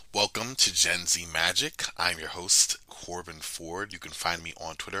welcome to Gen Z Magic. I'm your host, Corbin Ford. You can find me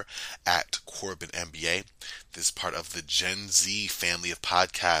on Twitter at CorbinNBA. This is part of the Gen Z family of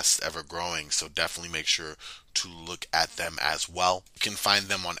podcasts ever growing, so definitely make sure to look at them as well. You can find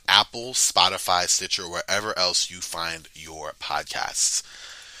them on Apple, Spotify, Stitcher, wherever else you find your podcasts.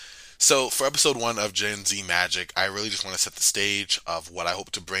 So for episode 1 of Gen Z Magic, I really just want to set the stage of what I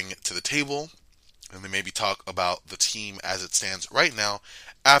hope to bring to the table, and then maybe talk about the team as it stands right now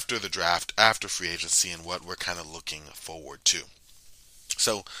after the draft, after free agency, and what we're kind of looking forward to.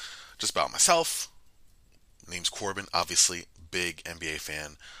 So, just about myself. Name's Corbin, obviously, big NBA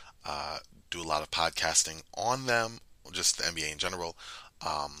fan. Do a lot of podcasting on them, just the NBA in general,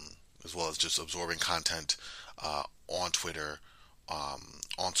 as well as just absorbing content on Twitter,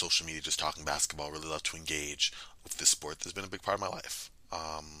 on social media, just talking basketball. Really love to engage with this sport. That's been a big part of my life.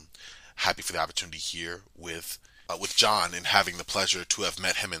 Happy for the opportunity here with John and having the pleasure to have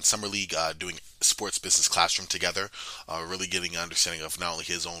met him in Summer League doing sports business classroom together, really getting an understanding of not only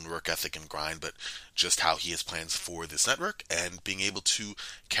his own work ethic and grind, but just how he has plans for this network and being able to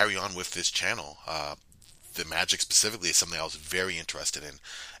carry on with this channel. The Magic specifically is something I was very interested in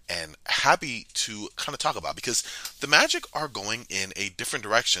and happy to kind of talk about because the Magic are going in a different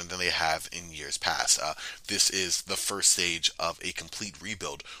direction than they have in years past. This is the first stage of a complete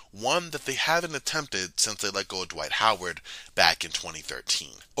rebuild, one that they haven't attempted since they let go of Dwight Howard back in 2013.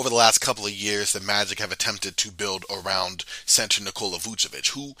 Over the last couple of years, the Magic have attempted to build around center Nikola Vucevic,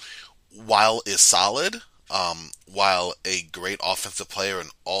 who, while is solid, while a great offensive player, an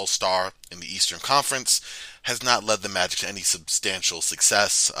all-star in the Eastern Conference, has not led the Magic to any substantial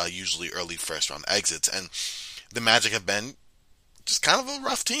success, usually early first-round exits. And the Magic have been just kind of a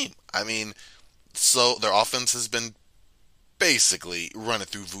rough team. I mean, so their offense has been basically running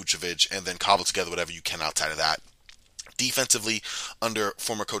through Vucevic and then cobble together whatever you can outside of that. Defensively, under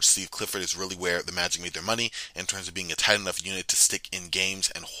former coach Steve Clifford, is really where the Magic made their money in terms of being a tight enough unit to stick in games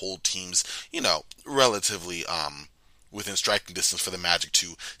and hold teams, relatively within striking distance for the Magic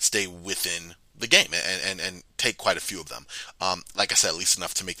to stay within the game and take quite a few of them. Like I said, at least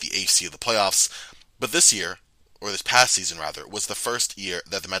enough to make the AC of the playoffs. But this year, or this past season rather, was the first year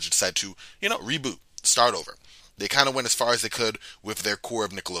that the Magic decided to, reboot, start over. They kind of went as far as they could with their core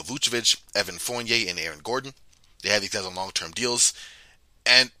of Nikola Vucevic, Evan Fournier, and Aaron Gordon. They had these guys on long-term deals,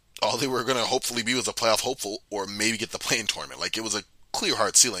 and all they were going to hopefully be was a playoff hopeful or maybe get the play-in tournament. Like, it was a clear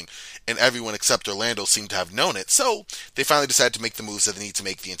hard ceiling, and everyone except Orlando seemed to have known it. So they finally decided to make the moves that they need to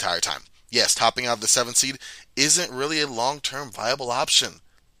make the entire time. Yes, topping out of the 7th seed isn't really a long-term viable option.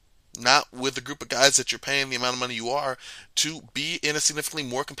 Not with a group of guys that you're paying the amount of money you are to be in a significantly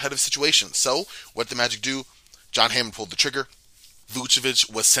more competitive situation. So what did the Magic do? John Hammond pulled the trigger.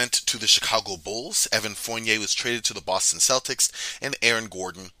 Vucevic was sent to the Chicago Bulls, Evan Fournier was traded to the Boston Celtics, and Aaron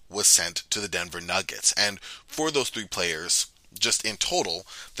Gordon was sent to the Denver Nuggets. And for those 3 players, just in total,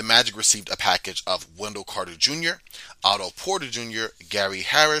 the Magic received a package of Wendell Carter Jr., Otto Porter Jr., Gary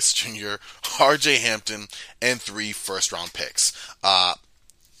Harris Jr., R.J. Hampton, and 3 first-round picks.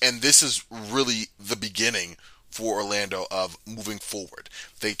 And this is really the beginning for Orlando of moving forward.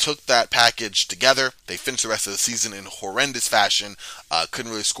 They took that package together. They finished the rest of the season in horrendous fashion.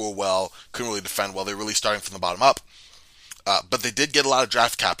 Couldn't really score well. Couldn't really defend well. They're really starting from the bottom up. But they did get a lot of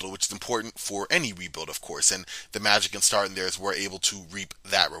draft capital, which is important for any rebuild, of course. And the Magic and starting theirs were able to reap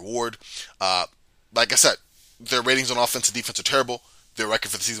that reward. Like I said, their ratings on offense and defense are terrible. Their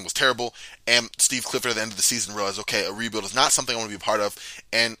record for the season was terrible. And Steve Clifford at the end of the season realized, okay, a rebuild is not something I want to be a part of.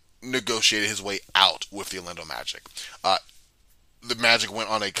 And negotiated his way out with the Orlando Magic. The Magic went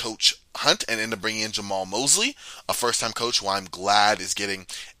on a coach hunt and ended up bringing in Jamal Mosley, a first-time coach who I'm glad is getting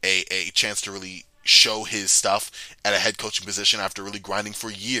a chance to really show his stuff at a head coaching position after really grinding for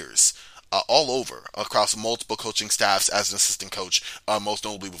years. All over, across multiple coaching staffs as an assistant coach, most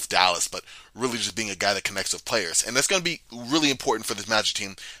notably with Dallas, but really just being a guy that connects with players. And that's going to be really important for this Magic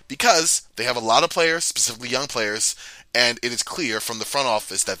team because they have a lot of players, specifically young players, and it is clear from the front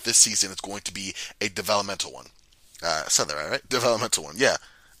office that this season is going to be a developmental one. I said that right? Developmental one, yeah.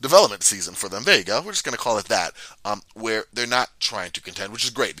 Development season for them. There you go. We're just going to call it that. Where they're not trying to contend, which is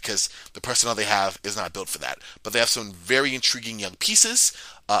great because the personnel they have is not built for that. But they have some very intriguing young pieces,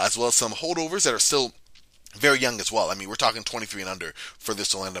 as well as some holdovers that are still very young as well. I mean, we're talking 23 and under for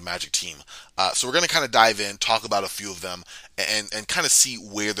this Orlando Magic team. So we're going to kind of dive in, talk about a few of them, and kind of see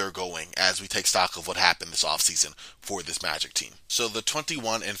where they're going as we take stock of what happened this offseason for this Magic team. So the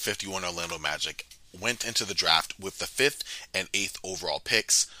 21 and 51 Orlando Magic went into the draft with the 5th and 8th overall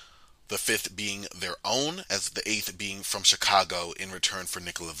picks, the 5th being their own, as the 8th being from Chicago in return for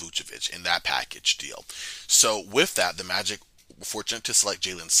Nikola Vucevic in that package deal. So with that, the Magic fortunate to select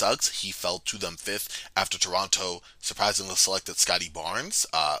Jalen Suggs. He fell to them fifth after Toronto surprisingly selected Scotty Barnes,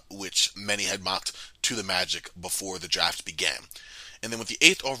 which many had mocked to the Magic before the draft began. And then with the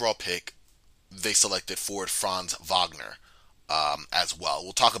 8th overall pick, they selected forward Franz Wagner as well.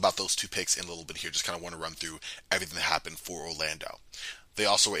 We'll talk about those two picks in a little bit here. Just kind of want to run through everything that happened for Orlando. They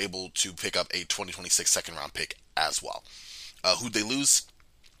also were able to pick up a 2026 second-round pick as well. Who'd they lose?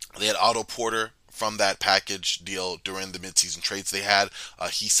 They had Otto Porter from that package deal during the midseason trades they had.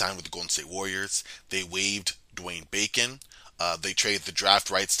 He signed with the Golden State Warriors. They waived Dwayne Bacon. They traded the draft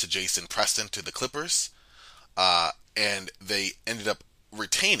rights to Jason Preston to the Clippers. And they ended up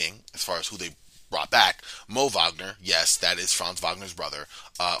retaining, as far as who they brought back, Mo Wagner. Yes, that is Franz Wagner's brother,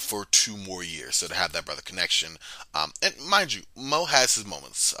 for 2 more years. So to have that brother connection. And mind you, Mo has his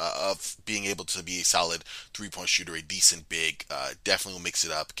moments of being able to be a solid 3-point shooter, a decent big, definitely will mix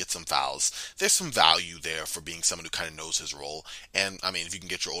it up, get some fouls. There's some value there for being someone who kind of knows his role. And, I mean, if you can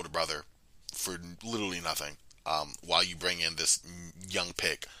get your older brother for literally nothing, while you bring in this young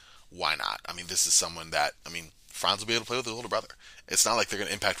pick, why not? I mean, this is someone that, Franz will be able to play with his older brother. It's not like they're going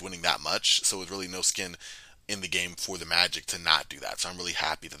to impact winning that much, so it's really no skin in the game for the Magic to not do that. So I'm really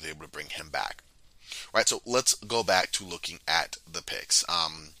happy that they're able to bring him back. Right, so let's go back to looking at the picks.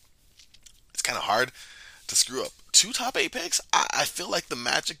 It's kind of hard to screw up 2 top 8 picks. I feel like the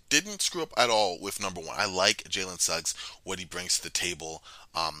Magic didn't screw up at all with number 1. I like Jalen Suggs, what he brings to the table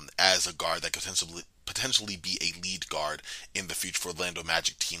as a guard that could potentially be a lead guard in the future for Orlando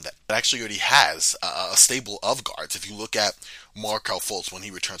Magic team that actually already has a stable of guards. If you look at Markelle Fultz when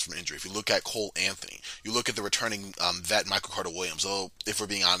he returns from injury, if you look at Cole Anthony, you look at the returning vet Michael Carter-Williams, although if we're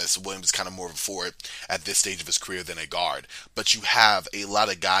being honest, Williams is kind of more of a forward at this stage of his career than a guard, but you have a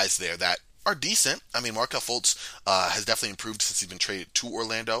lot of guys there that are decent. I mean, Markelle Fultz has definitely improved since he's been traded to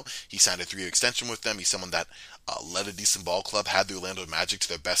Orlando. He signed a 3-year extension with them. He's someone that led a decent ball club, had the Orlando Magic to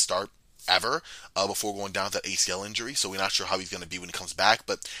their best start ever before going down with that ACL injury. So we're not sure how he's going to be when he comes back,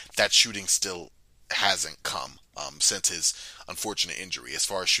 but that shooting still hasn't come since his unfortunate injury. As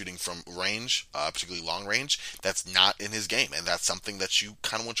far as shooting from range, particularly long range, that's not in his game, and that's something that you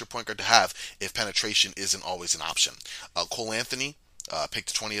kind of want your point guard to have if penetration isn't always an option. Cole Anthony,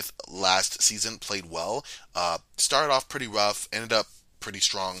 picked 20th last season, played well, started off pretty rough, ended up pretty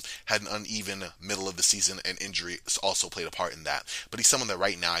strong, had an uneven middle of the season, and injury also played a part in that. But he's someone that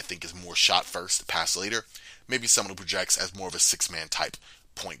right now I think is more shot first, pass later. Maybe someone who projects as more of a 6-man type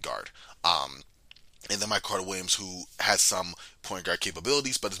point guard. And then Mike Carter-Williams, who has some point guard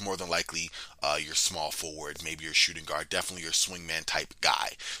capabilities, but is more than likely your small forward, maybe your shooting guard, definitely your swingman type guy.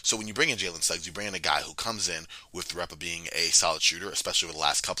 So when you bring in Jalen Suggs, you bring in a guy who comes in with the rep of being a solid shooter, especially over the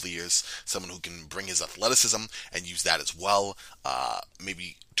last couple of years, someone who can bring his athleticism and use that as well,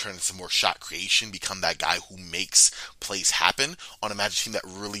 maybe turn into some more shot creation, become that guy who makes plays happen on a Magic team that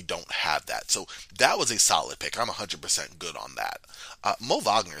really don't have that. So that was a solid pick. I'm 100% good on that. Mo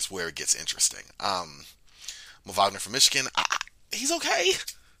Wagner is where it gets interesting. Mo Wagner from Michigan, he's okay.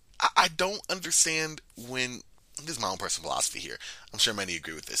 I don't understand when, this is my own personal philosophy here, I'm sure many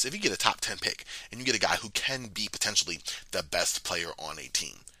agree with this. If you get a top 10 pick and you get a guy who can be potentially the best player on a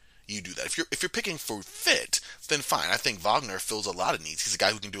team, you do that. If you're picking for fit, then fine. I think Wagner fills a lot of needs. He's a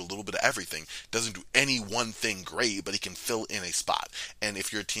guy who can do a little bit of everything. Doesn't do any one thing great, but he can fill in a spot. And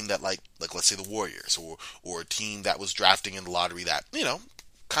if you're a team that like let's say the Warriors or a team that was drafting in the lottery that,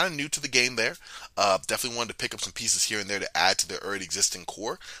 kind of new to the game there, definitely wanted to pick up some pieces here and there to add to their already existing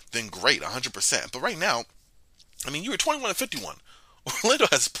core, then great, 100%. But right now, you were 21 and 51. Orlando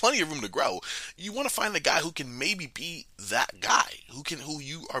has plenty of room to grow. You want to find the guy who can maybe be that guy, who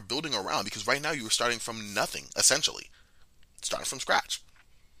you are building around, because right now you are starting from nothing, essentially. Starting from scratch.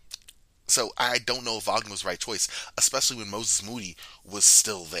 So I don't know if Wagner was the right choice, especially when Moses Moody was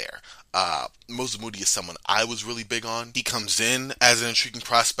still there. Moses Moody is someone I was really big on. He comes in as an intriguing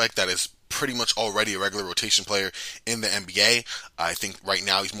prospect that is pretty much already a regular rotation player in the NBA. I think right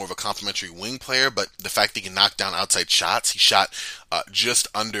now he's more of a complimentary wing player, but the fact that he can knock down outside shots, he shot just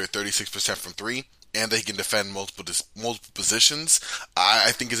under 36% from 3, and that he can defend multiple positions,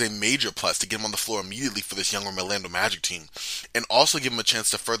 I think is a major plus to get him on the floor immediately for this younger Orlando Magic team, and also give him a chance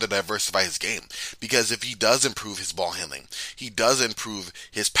to further diversify his game. Because if he does improve his ball handling, he does improve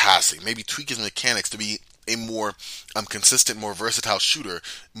his passing, maybe tweak his mechanics to be a more consistent, more versatile shooter,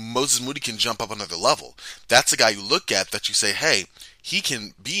 Moses Moody can jump up another level. That's a guy you look at that you say, hey, he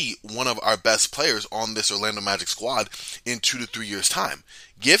can be one of our best players on this Orlando Magic squad in 2 to 3 years' time.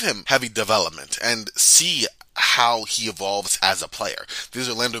 Give him heavy development and see how he evolves as a player. This is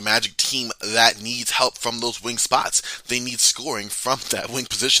Orlando Magic team that needs help from those wing spots. They need scoring from that wing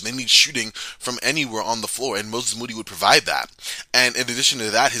position. They need shooting from anywhere on the floor, and Moses Moody would provide that. And in addition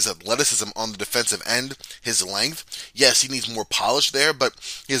to that, his athleticism on the defensive end, his length, yes, he needs more polish there, but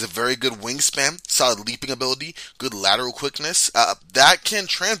he has a very good wingspan, solid leaping ability, good lateral quickness. That can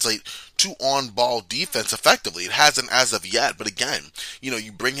translate to on-ball defense effectively. It hasn't as of yet, but again,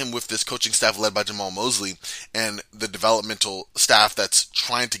 you bring him with this coaching staff led by Jamal Mosley and the developmental staff that's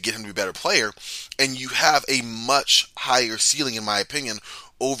trying to get him to be a better player, and you have a much higher ceiling, in my opinion,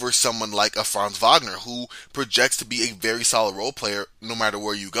 over someone like a Franz Wagner, who projects to be a very solid role player no matter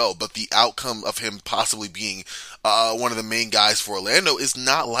where you go. But the outcome of him possibly being one of the main guys for Orlando is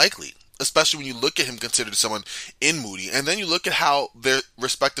not likely, especially when you look at him considered someone in Moody. And then you look at how their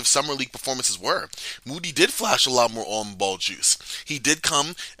respective summer league performances were. Moody did flash a lot more on-ball juice. He did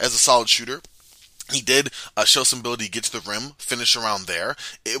come as a solid shooter. He did show some ability to get to the rim, finish around there.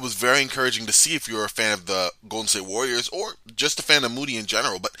 It was very encouraging to see if you're a fan of the Golden State Warriors or just a fan of Moody in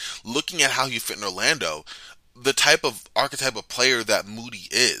general. But looking at how he fit in Orlando, the type of archetype of player that Moody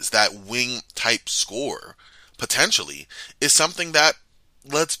is, that wing type scorer, potentially, is something that,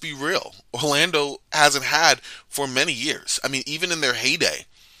 let's be real, Orlando hasn't had for many years. I mean, even in their heyday,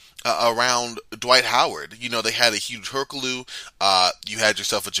 around Dwight Howard, they had a huge Hercule. You had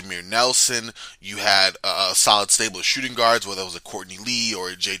yourself a Jameer Nelson. You had a solid stable of shooting guards, whether it was a Courtney Lee or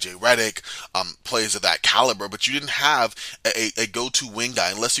a J.J. Redick, players of that caliber. But you didn't have a go-to wing guy,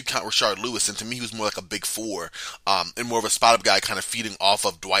 unless you count Rashard Lewis. And to me, he was more like a big four, and more of a spot-up guy, kind of feeding off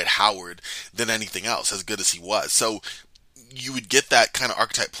of Dwight Howard than anything else, as good as he was. So you would get that kind of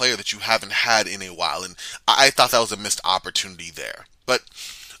archetype player that you haven't had in a while. And I thought that was a missed opportunity there. But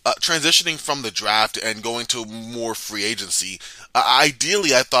transitioning from the draft and going to more free agency,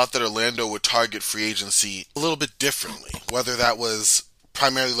 ideally I thought that Orlando would target free agency a little bit differently, whether that was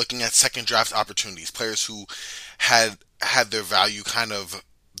primarily looking at second draft opportunities, players who had their value kind of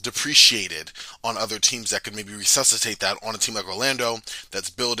depreciated on other teams that could maybe resuscitate that on a team like Orlando that's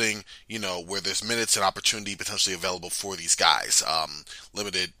building, where there's minutes and opportunity potentially available for these guys.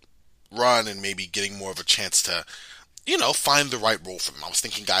 Limited run and maybe getting more of a chance to find the right role for them. I was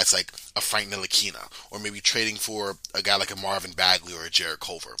thinking guys like a Frank Ntilikina, or maybe trading for a guy like a Marvin Bagley or a Jarrett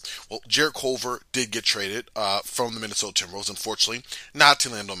Culver. Well, Jarrett Culver did get traded from the Minnesota Timberwolves, unfortunately, not to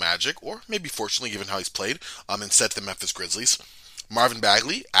Orlando Magic, or maybe fortunately given how he's played, instead to the Memphis Grizzlies. Marvin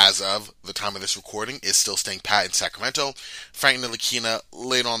Bagley, as of the time of this recording, is still staying pat in Sacramento. Frank Ntilikina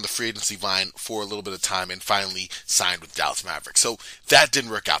laid on the free agency vine for a little bit of time and finally signed with Dallas Mavericks. So that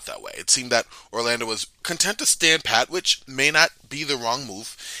didn't work out that way. It seemed that Orlando was content to stand pat, which may not be the wrong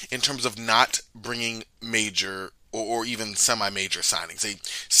move in terms of not bringing major or even semi-major signings. They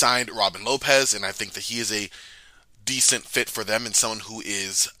signed Robin Lopez, and I think that he is a decent fit for them and someone who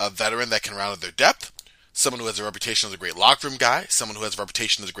is a veteran that can round out their depth. Someone who has a reputation as a great locker room guy, someone who has a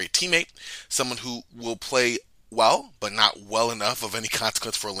reputation as a great teammate, someone who will play well, but not well enough of any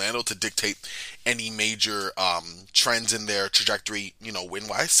consequence for Orlando to dictate any major trends in their trajectory,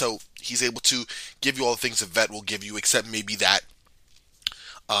 win-wise. So he's able to give you all the things a vet will give you, except maybe that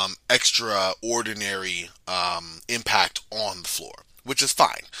extraordinary impact on the floor, which is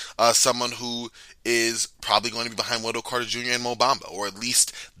fine. Someone who is probably going to be behind Wendell Carter Jr. and Mo Bamba, or at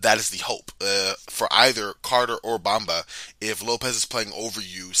least that is the hope for either Carter or Bamba. If Lopez is playing over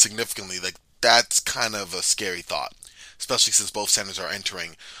you significantly, that's kind of a scary thought, especially since both centers are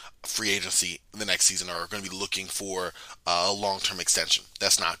entering free agency the next season or are going to be looking for a long-term extension.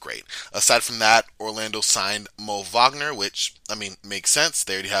 That's not great. Aside from that, Orlando signed Mo Wagner, which, makes sense.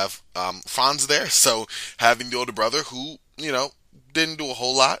 They already have Franz there, so having the older brother who, didn't do a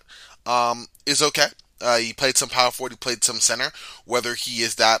whole lot, is okay. He played some power forward, he played some center. Whether he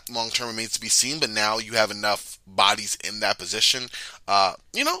is that long-term remains to be seen, but now you have enough bodies in that position.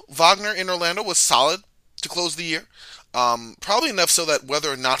 Wagner in Orlando was solid to close the year. Probably enough so that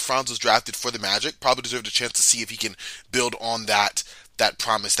whether or not Franz was drafted for the Magic, probably deserved a chance to see if he can build on that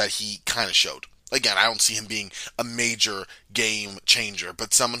promise that he kind of showed. Again, I don't see him being a major game changer,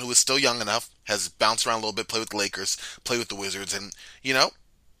 but someone who is still young enough, has bounced around a little bit, played with the Lakers, played with the Wizards, and,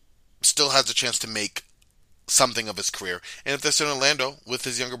 still has a chance to make something of his career. And if they're still in Orlando with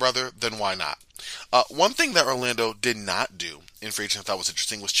his younger brother, then why not? One thing that Orlando did not do in free agency I thought was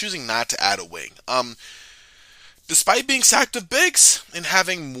interesting was choosing not to add a wing. Despite being sacked of bigs and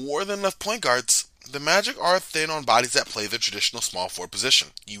having more than enough point guards, the Magic are thin on bodies that play the traditional small forward position.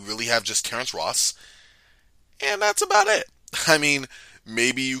 You really have just Terrence Ross, and that's about it.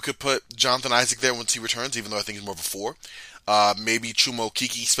 Maybe you could put Jonathan Isaac there once he returns, even though I think he's more of a 4. Maybe Chumo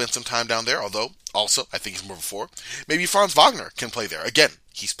Kiki spent some time down there, although also I think he's more of a four. Maybe Franz Wagner can play there. Again,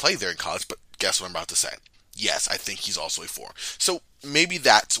 he's played there in college, but guess what I'm about to say? Yes, I think he's also a four. So maybe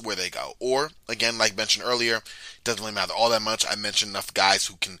that's where they go. Or, again, like mentioned earlier, it doesn't really matter all that much. I mentioned enough guys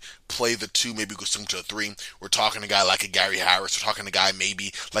who can play the two, maybe go swing to a three. We're talking a guy like a Gary Harris. We're talking a guy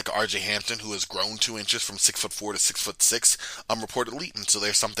maybe like a RJ Hampton who has grown 2 inches from 6'4" to 6'6", reportedly. And so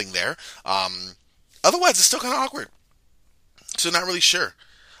there's something there. Otherwise, it's still kind of awkward. So not really sure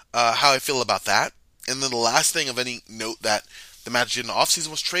how I feel about that. And then the last thing of any note that the Magic did in the offseason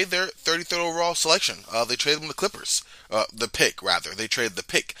was trade their 33rd overall selection. They traded them to the Clippers. The pick, rather. They traded the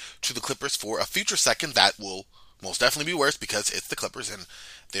pick to the Clippers for a future second that will most definitely be worse because it's the Clippers and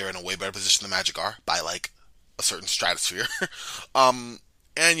they're in a way better position than the Magic are by like a certain stratosphere. And,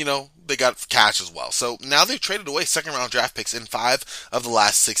 they got cash as well. So now they've traded away second round draft picks in 5 of the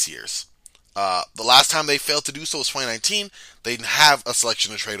last 6 years. The last time they failed to do so was 2019. They didn't have a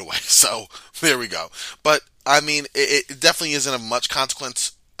selection to trade away. So there we go. But I mean, it definitely isn't of much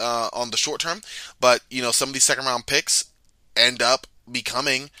consequence on the short term. But some of these second round picks end up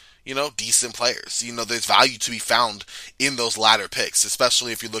becoming decent players. There's value to be found in those latter picks,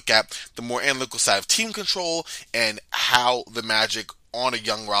 especially if you look at the more analytical side of team control and how the Magic on a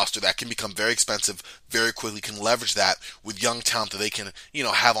young roster that can become very expensive very quickly can leverage that with young talent that they can,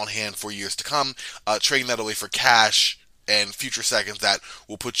 have on hand for years to come, trading that away for cash and future seconds that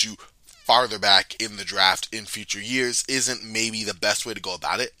will put you farther back in the draft in future years isn't maybe the best way to go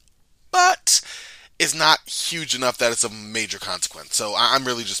about it, but it's not huge enough that it's a major consequence. So I'm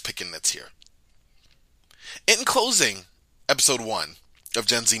really just picking nits here. In closing, episode 1 of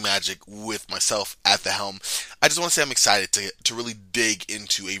Gen Z Magic with myself at the helm, I just want to say I'm excited to really dig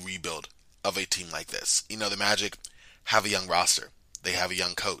into a rebuild of a team like this. The Magic have a young roster. They have a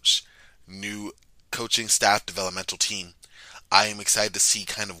young coach, new coaching staff, developmental team. I am excited to see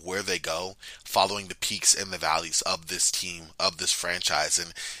kind of where they go following the peaks and the valleys of this team, of this franchise,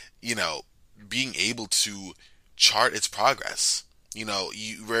 and, being able to chart its progress. You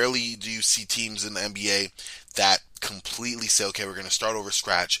rarely do you see teams in the NBA that completely say, okay, we're going to start over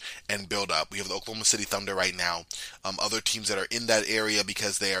scratch and build up. We have the Oklahoma City Thunder right now. Other teams that are in that area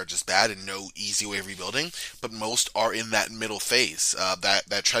because they are just bad and no easy way of rebuilding, but most are in that middle phase,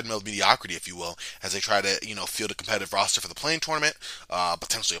 that treadmill of mediocrity, if you will, as they try to, field a competitive roster for the playing tournament,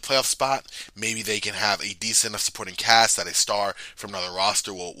 potentially a playoff spot. Maybe they can have a decent enough supporting cast that a star from another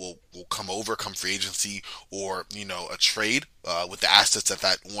roster will come free agency or, a trade with the assets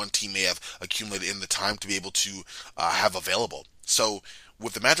that one team may have accumulated in the time to be able to have available. So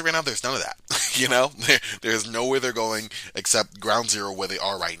with the Magic right now, there's none of that. There's nowhere they're going except ground zero where they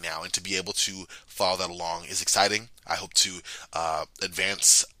are right now, and to be able to follow that along is exciting. I hope to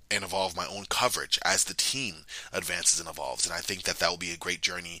advance and evolve my own coverage as the team advances and evolves, and I think that will be a great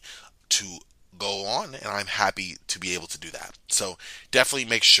journey to go on, and I'm happy to be able to do that. So definitely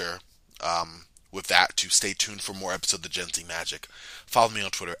make sure with that to stay tuned for more episodes of the Gen Z Magic. Follow me on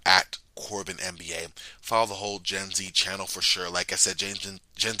Twitter at CorbinNBA. Follow the whole Gen Z channel for sure. Like I said,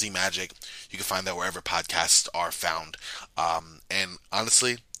 Gen Z Magic, you can find that wherever podcasts are found. And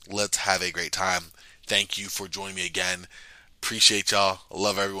honestly, let's have a great time. Thank you for joining me again. Appreciate y'all.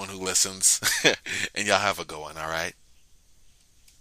 Love everyone who listens. And y'all have a good one, all right?